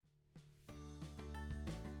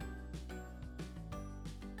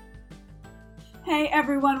Hey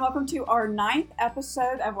everyone, welcome to our 9th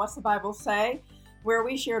episode of What's the Bible Say, where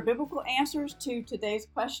we share biblical answers to today's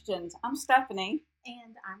questions. I'm Stephanie.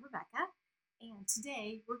 And I'm Rebecca. And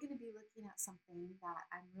today we're going to be looking at something that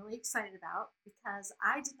I'm really excited about because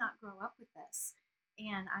I did not grow up with this.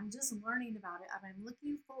 And I'm just learning about it. And I'm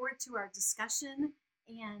looking forward to our discussion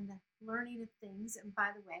and learning of things. And by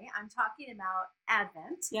the way, I'm talking about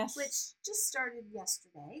Advent, Yes. which just started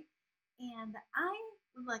yesterday. And I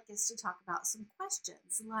would like us to talk about some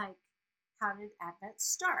questions like, how did Advent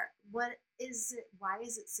start? What is it? Why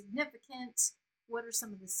is it significant? What are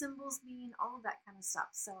some of the symbols mean? All of that kind of stuff.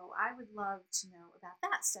 So I would love to know about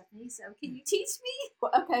that, Stephanie. So can you teach me?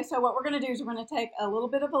 Well, okay, so what we're going to do is we're going to take a little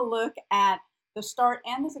bit of a look at the start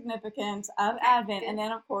and the significance of Advent, and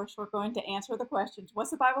then, of course, we're going to answer the questions.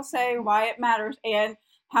 What's the Bible say, why it matters, and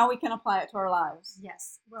how we can apply it to our lives?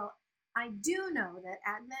 Yes. Well, I do know that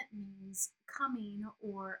Advent means coming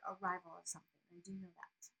or arrival of something. I do know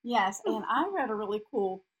that. Yes, and I read a really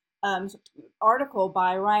cool article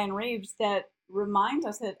by Ryan Reeves that reminds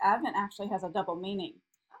us that Advent actually has a double meaning.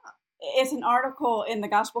 Oh. It's an article in the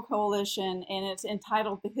Gospel Coalition, and it's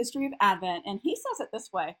entitled The History of Advent, and he says it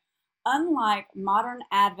this way: unlike modern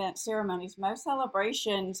Advent ceremonies, most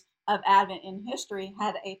celebrations of Advent in history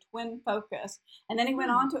had a twin focus. And then he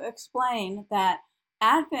went on to explain that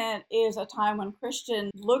Advent is a time when Christians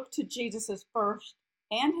look to Jesus' first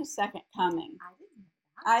and his second coming.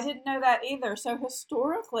 I didn't know that either. So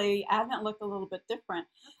historically, Advent looked a little bit different.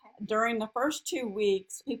 Okay. During the first 2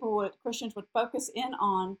 weeks, Christians would focus in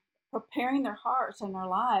on preparing their hearts and their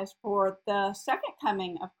lives for the second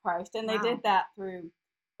coming of Christ. And they did that through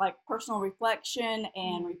like personal reflection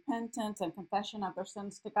and repentance and confession of their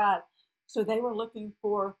sins to God. So they were looking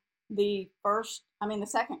for the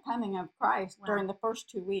second coming of Christ during the first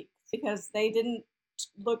 2 weeks, because they didn't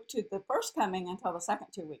look to the first coming until the second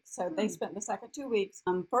 2 weeks. So they spent the second 2 weeks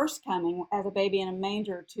first coming as a baby in a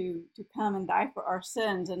manger to come and die for our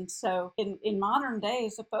sins. And so in modern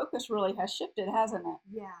days, the focus really has shifted, hasn't it?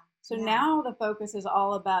 Yeah. So now the focus is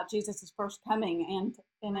all about Jesus' first coming and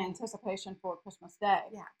in anticipation for Christmas Day.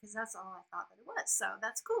 Yeah, because that's all I thought that it was. So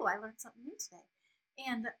that's cool. I learned something new today.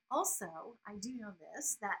 And also, I do know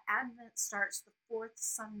this, that Advent starts the fourth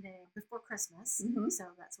Sunday before Christmas. Mhm. So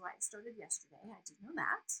that's why it started yesterday. I do know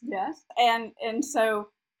that. Yes. And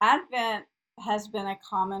so Advent has been a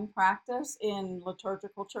common practice in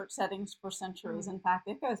liturgical church settings for centuries. In fact,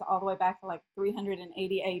 it goes all the way back to like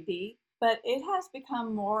 380 AD. But it has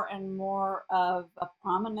become more and more of a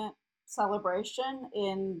prominent celebration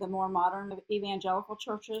in the more modern evangelical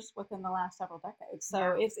churches within the last several decades.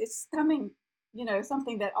 So it's coming,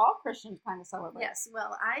 something that all Christians kind of celebrate. Yes,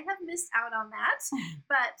 well, I have missed out on that,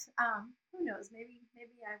 but who knows? Maybe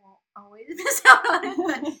I won't always miss out on it.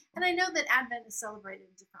 But, and I know that Advent is celebrated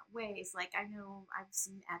in different ways. Like I know I've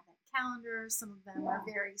seen Advent calendars. Some of them are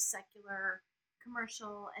very secular,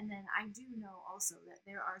 commercial, and then I do know also that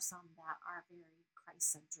there are some that are very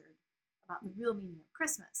Christ-centered about the real meaning of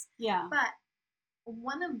Christmas. Yeah. But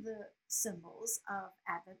one of the symbols of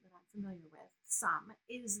Advent that I'm familiar with, some,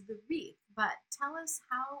 is the wreath. But tell us,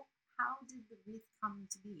 how did the wreath come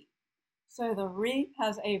to be? So the wreath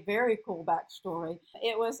has a very cool backstory.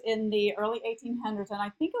 It was in the early 1800s, and I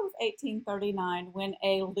think it was 1839, when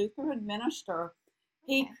a Lutheran minister,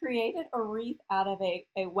 he created a wreath out of a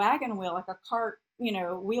wagon wheel, like a cart,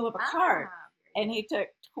 wheel of a cart. And he took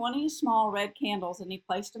 20 small red candles and he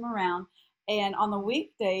placed them around. And on the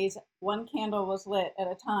weekdays, one candle was lit at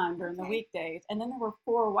a time during the weekdays. And then there were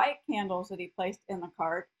 4 white candles that he placed in the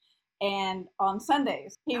cart. And on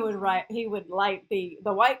Sundays, he would light the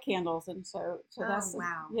white candles. And so that's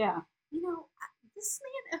wow. Yeah. This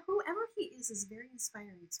man, whoever he is very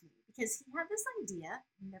inspiring to me, because he had this idea,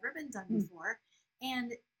 never been done before,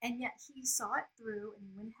 and yet he saw it through and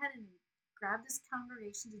went ahead and grabbed his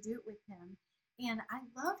congregation to do it with him. And I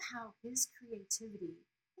love how his creativity,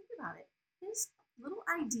 think about it, his little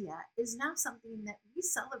idea is now something that we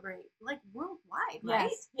celebrate like worldwide, right?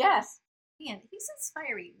 Yes. Man, he's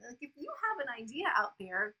inspiring. Like if you have an idea out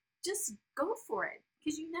there, just go for it,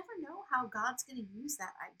 because you never know how God's going to use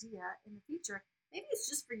that idea in the future. Maybe it's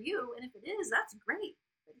just for you, and if it is, that's great.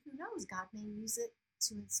 But who knows? God may use it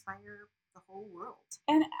to inspire the whole world.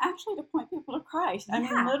 And actually to point people to Christ. I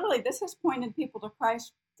mean, literally, this has pointed people to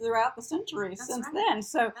Christ throughout the centuries since then.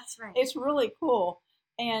 So it's really cool.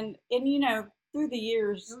 And through the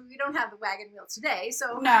years, we don't have the wagon wheel today,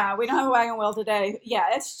 so no, we don't have a wagon wheel today. Yeah,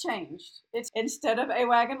 it's changed. It's instead of a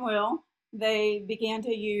wagon wheel, they began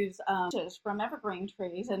to use branches from evergreen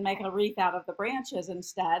trees and make a wreath out of the branches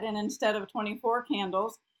instead. And instead of 24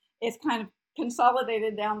 candles, it's kind of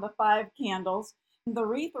consolidated down to 5 candles. The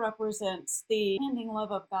wreath represents the ending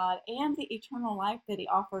love of God and the eternal life that he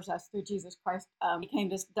offers us through Jesus Christ. He came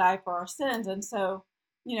to die for our sins. And so,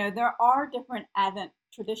 there are different Advent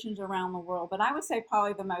traditions around the world, but I would say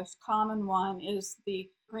probably the most common one is the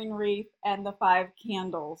green wreath and the 5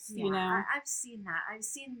 candles, Yeah, I've seen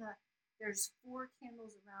that. There's 4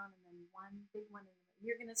 candles around and then one big one in the middle.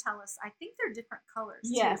 You're going to tell us, I think they're different colors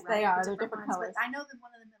Yes, too, right? they are. The They're different ones, colors. but I know the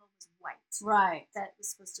one in the middle was white. Right. That was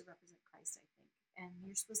supposed to represent Christ, I think. And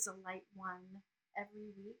you're supposed to light one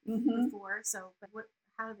every week before. So, but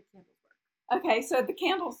how do the candles work? Okay, so the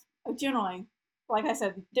candles generally, like I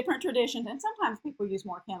said, different traditions, and sometimes people use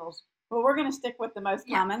more candles. But we're going to stick with the most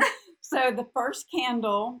common. So the first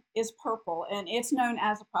candle is purple, and it's known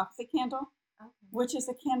as a prophecy candle, which is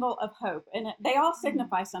a candle of hope. And they all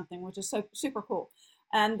signify something, which is so super cool.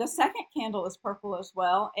 And the second candle is purple as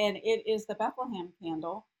well, and it is the Bethlehem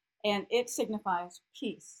candle, and it signifies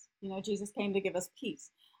peace. Jesus came to give us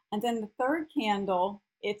peace. And then the third candle,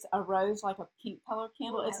 it's a rose, like a pink color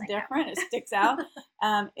candle. It's different. It sticks out.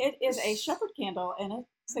 It is a shepherd candle, and it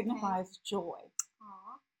signifies joy.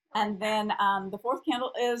 And then the fourth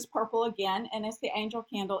candle is purple again, and it's the angel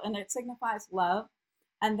candle, and it signifies love.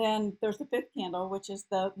 And then there's the fifth candle, which is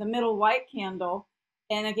the middle white candle.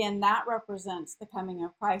 And again, that represents the coming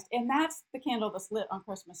of Christ. And that's the candle that's lit on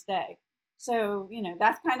Christmas Day. So,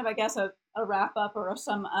 that's kind of, I guess, a wrap up or a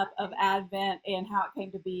sum up of Advent and how it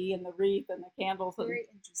came to be, and the wreath and the candles and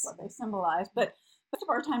what they symbolize. But most of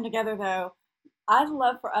our time together, though, I'd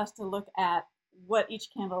love for us to look at what each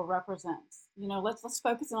candle represents. Let's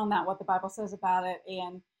focus on that, what the Bible says about it,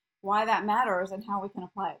 and why that matters, and how we can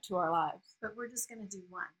apply it to our lives. But we're just going to do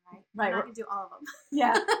one, right? Right. We're not going to do all of them.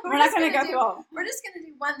 Yeah, we're not going to go through all of them. We're just going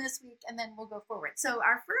to do one this week, and then we'll go forward. So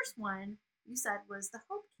our first one, you said, was the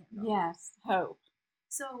hope candle. Yes, hope.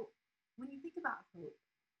 So when you think about hope,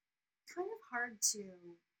 it's kind of hard to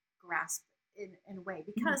grasp in a way,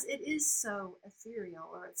 because it is so ethereal,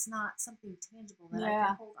 or it's not something tangible that I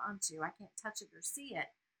can hold on to. I can't touch it or see it.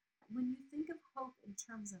 When you think of hope in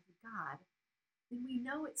terms of God, then we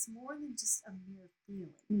know it's more than just a mere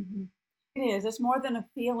feeling. It is. It's more than a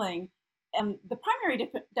feeling. And the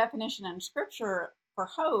primary definition in Scripture for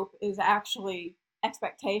hope is actually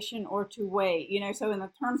expectation, or to wait. So in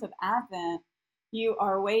the terms of Advent, you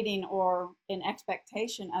are waiting or in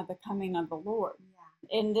expectation of the coming of the Lord.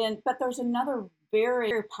 And then, but there's another very,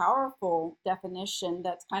 very powerful definition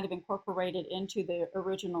that's kind of incorporated into the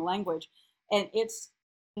original language, and it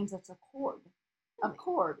means it's a cord. Really? A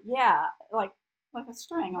cord, yeah, like a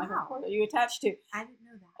string, like a cord that you attach to. I didn't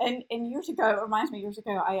know that. And years ago, it reminds me,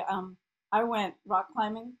 I went rock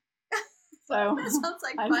climbing. So that sounds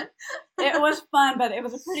like fun. It was fun, but it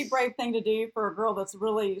was a pretty brave thing to do for a girl that's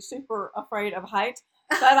really super afraid of heights.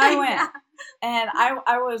 But I went, and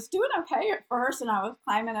I was doing okay at first, and I was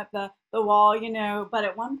climbing up the wall, but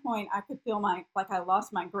at one point I could feel I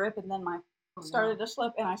lost my grip, and then started to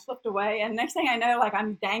slip, and I slipped away, and next thing I know,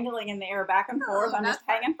 I'm dangling in the air back and forth. I'm just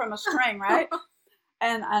hanging from a string, right?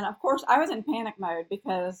 and of course I was in panic mode,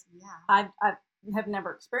 because I have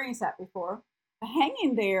never experienced that before.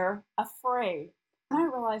 Hanging there, afraid, and I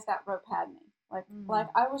realized that rope had me. Like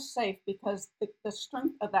I was safe, because the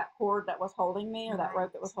strength of that cord that was holding me, or that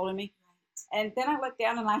rope that was holding me. And then I looked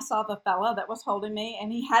down and I saw the fella that was holding me,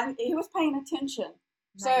 and he was paying attention.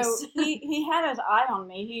 Nice. So he had his eye on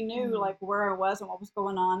me. He knew where I was and what was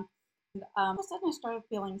going on. And all of a sudden I started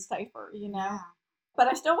feeling safer, Yeah. But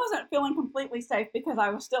I still wasn't feeling completely safe, because I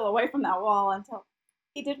was still away from that wall, until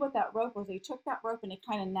he did with that rope was he took that rope and he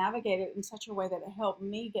kind of navigated it in such a way that it helped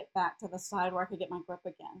me get back to the side where I could get my grip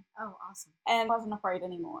again. Oh, awesome. And I wasn't afraid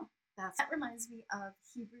anymore. That reminds me of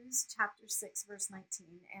Hebrews chapter 6, verse 19.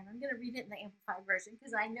 And I'm going to read it in the Amplified version,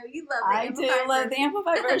 because I know you love the Amplified version. I do love the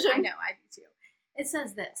Amplified version. I know, I do too. It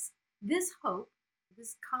says this hope,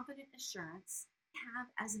 this confident assurance,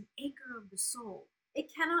 have as an anchor of the soul.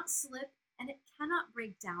 It cannot slip, and it cannot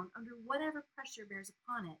break down under whatever pressure bears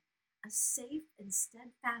upon it. A safe and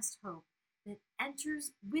steadfast hope that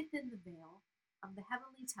enters within the veil of the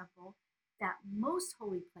heavenly temple, that most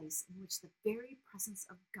holy place in which the very presence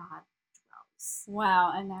of God dwells.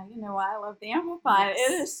 Wow, and now you know why I love the Amplified. Yes.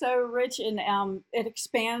 It is so rich, and it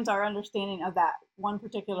expands our understanding of that one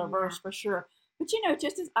particular verse for sure. But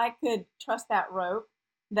just as I could trust that rope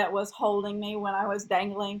that was holding me when I was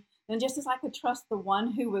dangling, and just as I could trust the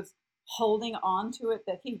one who was holding on to it,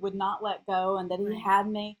 that he would not let go, and that he had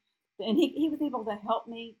me, and he was able to help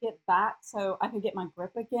me get back so I could get my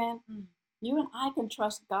grip again. You and I can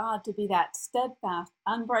trust God to be that steadfast,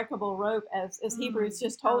 unbreakable rope, as Hebrews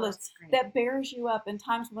just told us, that bears you up in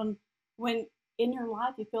times when in your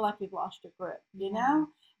life you feel like you've lost your grip, you know?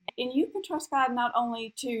 And you can trust God not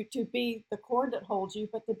only to be the cord that holds you,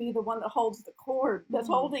 but to be the one that holds the cord that's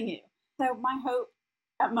holding you. So my hope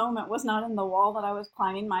at moment was not in the wall that I was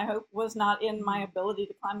climbing. My hope was not in my ability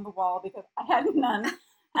to climb the wall because I had none.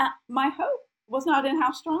 My hope was not in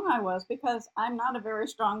how strong I was because I'm not a very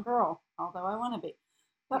strong girl, although I want to be.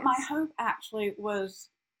 But my hope actually was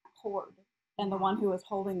cord and the one who was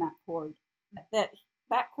holding that cord. That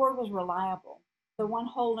cord was reliable. The one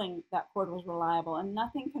holding that cord was reliable, and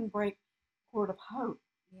nothing can break the cord of hope.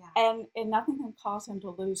 Yeah. And nothing can cause him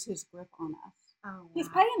to lose his grip on us. Oh, wow. He's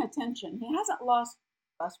paying attention. He hasn't lost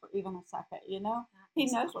us for even a second, you know? He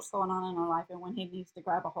knows what's going on in our life and when he needs to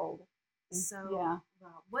grab a hold. So, yeah.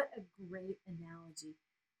 Wow, what a great analogy.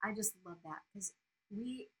 I just love that because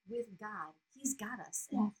with God, he's got us.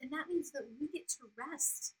 And that means that we get to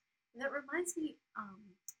rest. And that reminds me,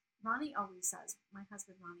 Ronnie always says, my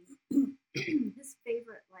husband Ronnie, his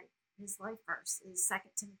favorite, his life verse is 2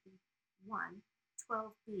 Timothy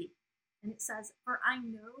 1:12b. And it says, "For I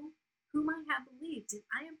know whom I have believed, and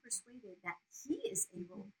I am persuaded that he is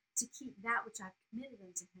able to keep that which I've committed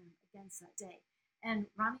unto him against that day." And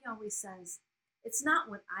Ronnie always says, it's not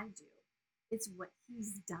what I do, it's what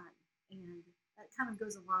he's done. And that kind of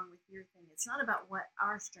goes along with your thing. It's not about what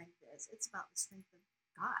our strength is, it's about the strength of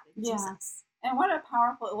God and Jesus. And what a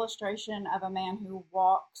powerful illustration of a man who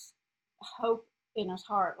walks hope in his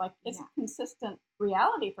heart. Like, it's a consistent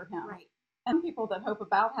reality for him. Right. And people that hope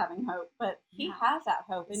about having hope, but he has that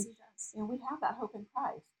hope. Yes, he does. And we have that hope in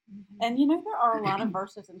Christ. Mm-hmm. And, you know, there are a lot of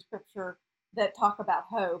verses in Scripture that talk about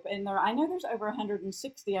hope. And I know there's over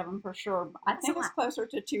 160 of them for sure. I think it's closer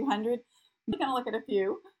to 200. I'm going to look at a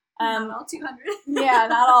few. Not all 200. Yeah,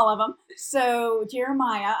 not all of them. So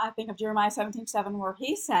Jeremiah, I think of Jeremiah 17:7, where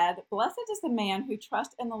he said, "Blessed is the man who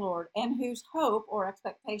trusts in the Lord and whose hope or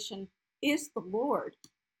expectation is the Lord."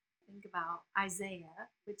 Think about Isaiah,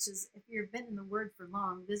 which is, if you've been in the Word for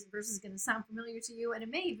long, this verse is going to sound familiar to you, and it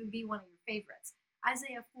may even be one of your favorites.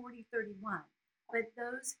 Isaiah 40:31. "But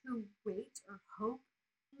those who wait or hope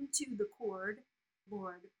into the Lord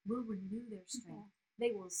will renew their strength.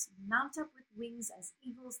 They will mount up with wings as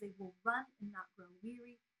eagles. They will run and not grow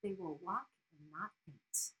weary. They will walk and not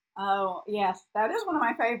faint." Oh, yes. That is one of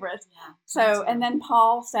my favorites. Yeah, so, and then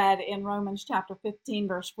Paul said in Romans chapter 15,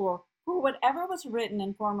 verse 4, "For whatever was written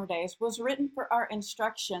in former days was written for our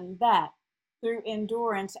instruction, that through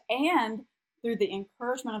endurance and through the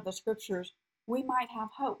encouragement of the Scriptures, we might have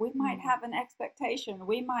hope. We might have an expectation.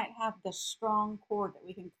 We might have the strong cord that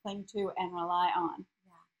we can cling to and rely on."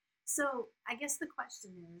 So I guess the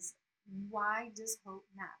question is, why does hope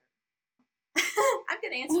matter? I'm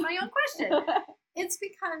going to answer my own question. It's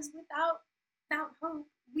because without hope,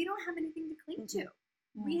 we don't have anything to cling to.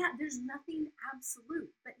 There's nothing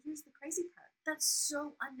absolute. But here's the crazy part. That's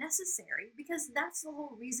so unnecessary because that's the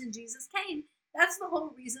whole reason Jesus came. That's the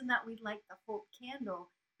whole reason that we light the hope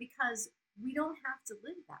candle, because we don't have to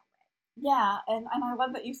live that way. Yeah, and I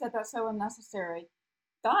love that you said that's so unnecessary.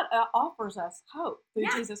 God offers us hope through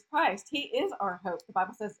Jesus Christ. He is our hope. The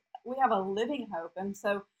Bible says we have a living hope. And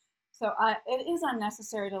so it is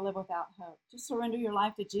unnecessary to live without hope. Just surrender your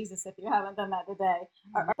life to Jesus if you haven't done that today.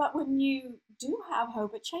 But when you do have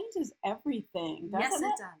hope, it changes everything, doesn't it?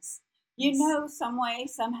 Yes, it does. You know some way,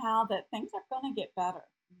 somehow, that things are going to get better.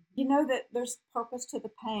 You know that there's purpose to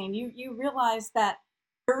the pain. You realize that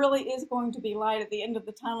there really is going to be light at the end of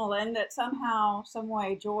the tunnel, and that somehow, some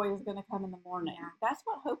way, joy is going to come in the morning. Yeah. That's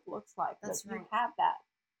what hope looks like. That's right. You have that.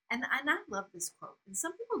 And I love this quote. And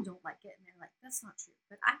some people don't like it, and they're like, "That's not true."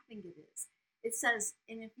 But I think it is. It says,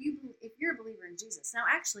 "And if you're a believer in Jesus, now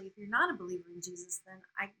actually, if you're not a believer in Jesus, then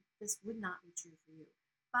this would not be true for you."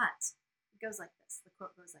 But it goes like this. The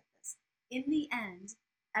quote goes like this: "In the end,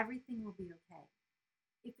 everything will be okay.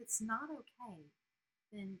 If it's not okay,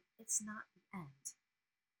 then it's not the end."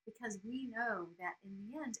 Because we know that in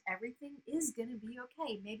the end, everything is going to be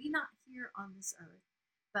okay. Maybe not here on this earth,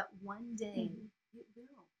 but one day it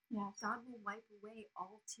will. Yes. God will wipe away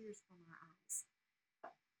all tears from our eyes.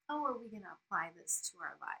 How are we going to apply this to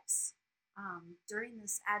our lives? During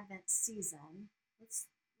this Advent season, let's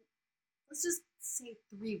just say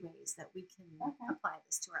 3 ways that we can apply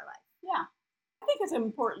this to our life. Yeah. I think it's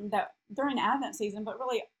important that during Advent season, but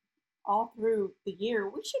really all through the year,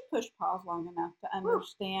 we should push pause long enough to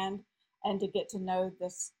understand and to get to know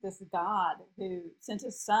this God who sent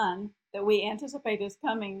his son that we anticipate is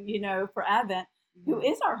coming, for Advent, who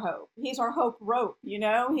is our hope. He's our hope rope,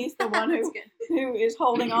 He's the one who is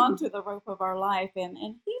holding on to the rope of our life. And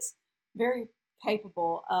he's very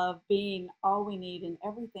capable of being all we need and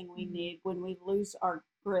everything we need when we lose our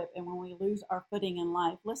grip and when we lose our footing in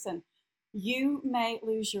life. Listen, you may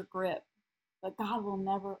lose your grip, but God will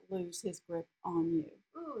never lose his grip on you.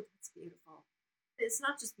 Ooh, that's beautiful. It's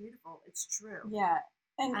not just beautiful, it's true. Yeah.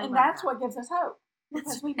 I And love that's that. what gives us hope That's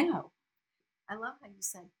because we right. know. I love how you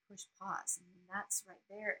said push pause. I mean, that's right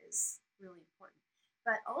there is really important.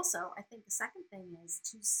 But also, I think the second thing is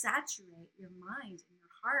to saturate your mind and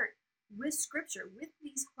your heart with scripture, with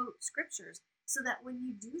these hope scriptures, so that when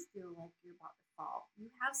you do feel like you're about to fall, you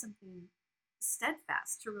have something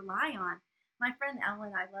steadfast to rely on. My friend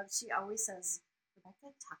Ellen, I love, she always says,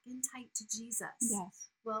 Rebecca, tuck in tight to Jesus. Yes.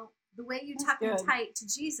 Well, the way you That's tuck in good. tight to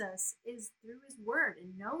Jesus is through his word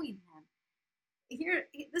and knowing him. Here,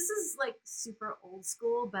 this is like super old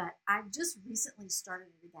school, but I just recently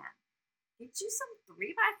started it again. Get you some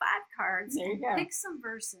 3x5 cards There you and go. pick some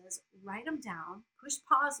verses, write them down, push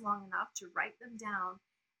pause long enough to write them down,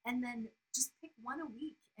 and then just pick one a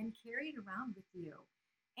week and carry it around with you.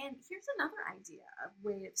 And here's another idea, a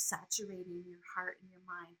way of saturating your heart and your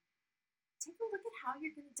mind. Take a look at how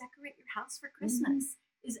you're going to decorate your house for Christmas.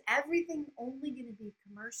 Is everything only going to be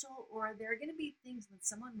commercial, or are there going to be things when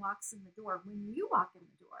someone walks in the door, when you walk in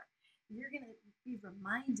the door, you're going to be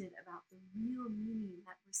reminded about the real meaning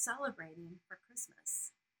that we're celebrating for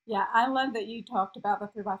Christmas? Yeah, I love that you talked about the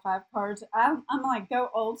 3x5 cards. I'm like, go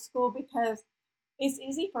old school because it's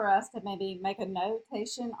easy for us to maybe make a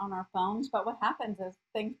notation on our phones, but what happens is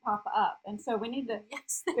things pop up. And so we need to,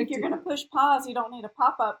 Yes, if you're going to push pause, you don't need a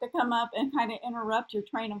pop up to come up and kind of interrupt your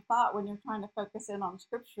train of thought when you're trying to focus in on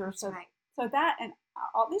scripture. That's right. So that, and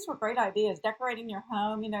all these were great ideas. Decorating your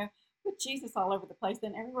home, put Jesus all over the place.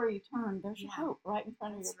 Then everywhere you turn, there's your hope right in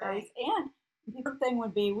front of your face. And the other thing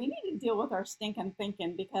would be we need to deal with our stinking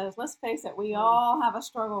thinking because let's face it, we all have a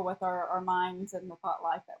struggle with our minds and the thought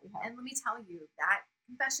life that we have. And let me tell you that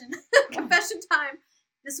confession time.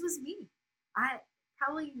 This was me. I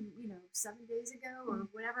probably 7 days ago or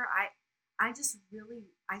whatever. I just really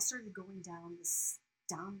I started going down this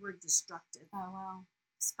downward destructive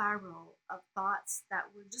spiral of thoughts that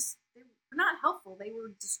were they were not helpful. They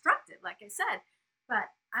were destructive, like I said.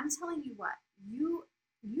 But I'm telling you what, you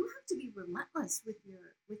have to be relentless with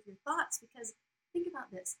your thoughts because think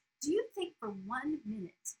about this. Do you think for 1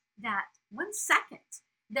 minute, that 1 second,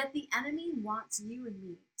 that the enemy wants you and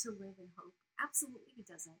me to live in hope? Absolutely he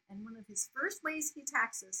doesn't. And one of his first ways he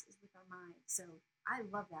attacks us is with our mind. So I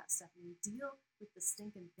love that, Stephanie. Deal with the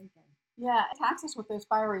stinking thinking. Yeah, it attacks us with those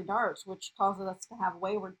fiery darts, which causes us to have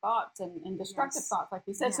wayward thoughts and destructive thoughts, like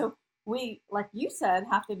you said. Yeah. So we, like you said,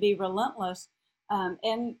 have to be relentless.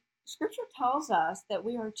 And Scripture tells us that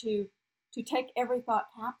we are to take every thought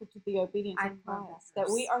captive to the obedience of Christ.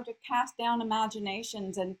 That we are to cast down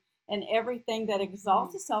imaginations and everything that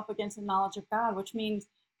exalts itself against the knowledge of God, which means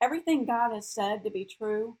everything God has said to be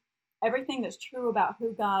true, everything that's true about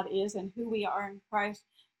who God is and who we are in Christ,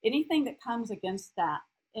 anything that comes against that,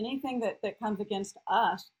 anything that comes against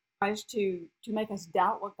us tries to make us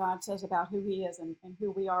doubt what God says about who he is and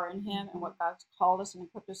who we are in him and what God's called us and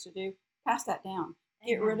equipped us to do. Cast that down.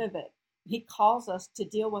 Get rid of it. He calls us to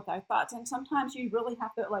deal with our thoughts. And sometimes you really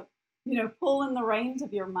have to pull in the reins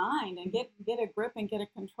of your mind and get a grip and get a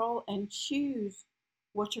control and choose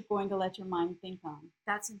what you're going to let your mind think on.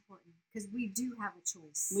 That's important because we do have a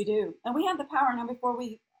choice. We do. And we have the power. Now, before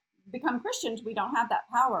we become Christians, we don't have that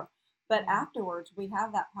power. But afterwards, we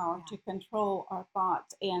have that power to control our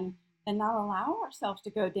thoughts and not allow ourselves to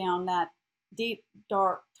go down that deep,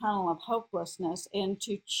 dark tunnel of hopelessness and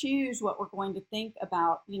to choose what we're going to think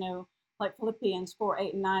about, like Philippians 4,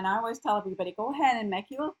 8, and 9. I always tell everybody, go ahead and make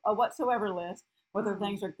you a whatsoever list, whether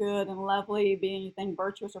things are good and lovely, be anything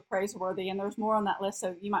virtuous or praiseworthy. And there's more on that list,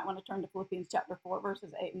 so you might want to turn to Philippians chapter 4,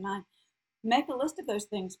 verses 8 and 9. Make a list of those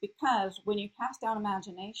things because when you cast down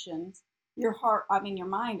imaginations, your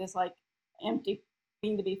mind is like empty,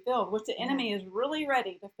 being to be filled, which the enemy is really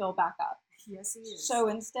ready to fill back up. Yes, he is. So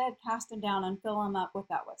instead, cast them down and fill them up with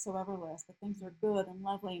that whatsoever list. The things that are good and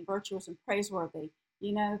lovely and virtuous and praiseworthy.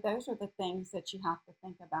 Those are the things that you have to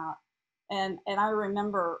think about. And I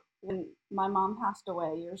remember when my mom passed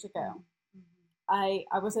away years ago, I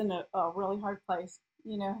was in a really hard place,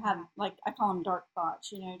 had I call them dark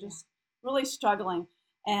thoughts, just really struggling.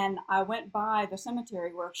 And I went by the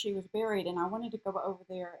cemetery where she was buried, and I wanted to go over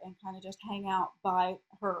there and kind of just hang out by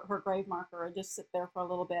her grave marker and just sit there for a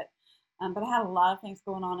little bit. But I had a lot of things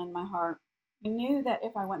going on in my heart. I knew that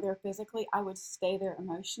if I went there physically, I would stay there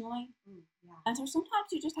emotionally. And so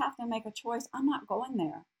sometimes you just have to make a choice. I'm not going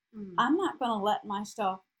there. I'm not going to let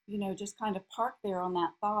myself, just kind of park there on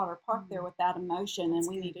that thought or park there with that emotion. That's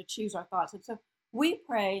and we need to choose our thoughts. And so we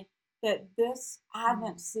pray that this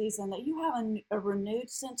Advent season, that you have a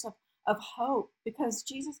renewed sense of hope, because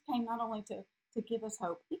Jesus came not only to give us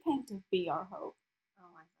hope, he came to be our hope.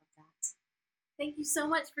 Oh, I love that. Thank you so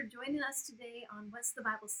much for joining us today on What's the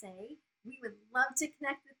Bible Say? We would love to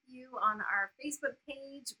connect with you on our Facebook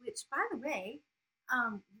page, which, by the way,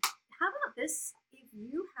 how about this? If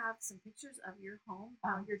you have some pictures of your home,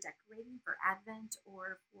 how you're decorating for Advent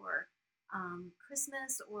or for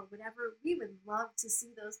Christmas or whatever, we would love to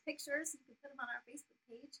see those pictures. You can put them on our Facebook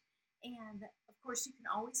page. And of course, you can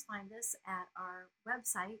always find us at our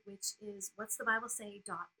website, which is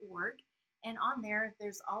what'sthebiblesay.org. And on there,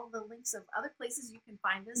 there's all the links of other places you can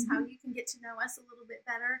find us, how you can get to know us a little bit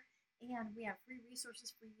better. And we have free resources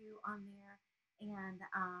for you on there. And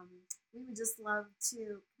we would just love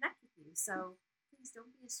to connect with you. So please don't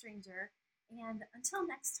be a stranger. And until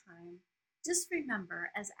next time, just remember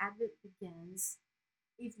as Advent begins,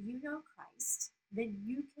 if you know Christ, then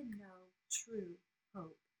you can know true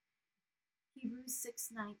hope. Hebrews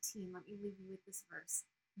 6:19, let me leave you with this verse.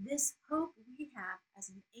 This hope we have as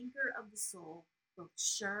an anchor of the soul, both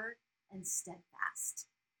sure and steadfast.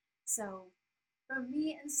 So, for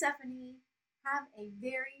me and Stephanie, have a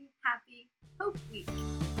very happy Hope Week.